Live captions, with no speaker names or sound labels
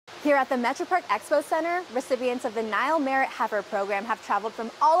Here at the Metro Park Expo Center, recipients of the Nile Merit Heifer program have traveled from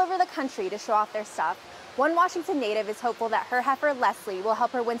all over the country to show off their stuff. One Washington native is hopeful that her heifer, Leslie, will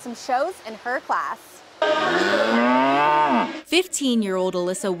help her win some shows in her class. 15-year-old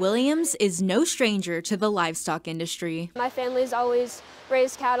Alyssa Williams is no stranger to the livestock industry. My family's always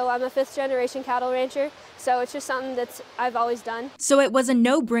raised cattle. I'm a fifth-generation cattle rancher, so it's just something that I've always done. So it was a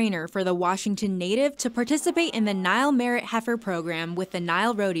no-brainer for the Washington native to participate in the Nile Merit Heifer program with the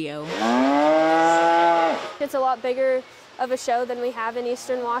Nile Rodeo. It's a lot bigger of a show than we have in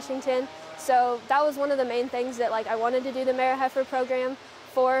Eastern Washington, so that was one of the main things that I wanted to do the Merit Heifer program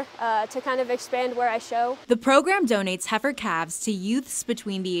for, to kind of expand where I show. The program donates heifer calves to youths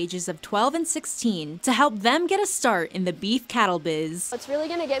between the ages of 12 and 16 to help them get a start in the beef cattle biz. It's really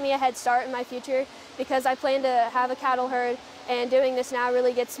going to get me a head start in my future because I plan to have a cattle herd, and doing this now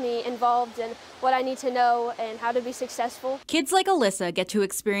really gets me involved in what I need to know and how to be successful. Kids like Alyssa get to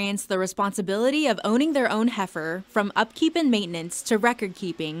experience the responsibility of owning their own heifer, from upkeep and maintenance to record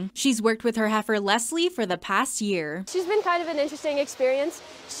keeping. She's worked with her heifer Leslie for the past year. She's been kind of an interesting experience.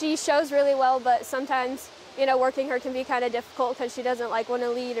 She shows really well, but sometimes, working her can be kind of difficult because she doesn't want to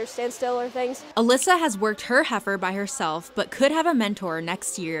lead or stand still or things. Alyssa has worked her heifer by herself, but could have a mentor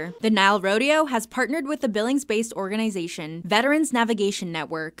next year. The Nile Rodeo has partnered with the Billings-based organization, Veterans Navigation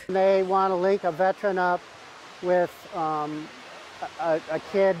Network. They want to link a veteran up with a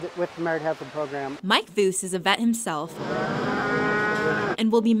kid with the Merit Heifer program. Mike Voos is a vet himself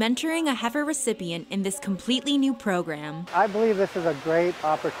and will be mentoring a heifer recipient in this completely new program. I believe this is a great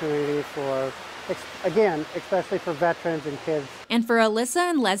opportunity for, again, especially for veterans and kids. And for Alyssa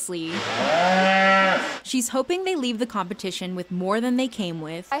and Leslie, she's hoping they leave the competition with more than they came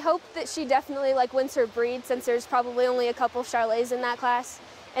with. I hope that she definitely wins her breed, since there's probably only a couple Charolais in that class.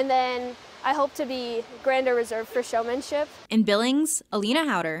 And then I hope to be Grander Reserve for showmanship. In Billings, Alina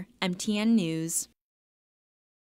Howder, MTN News.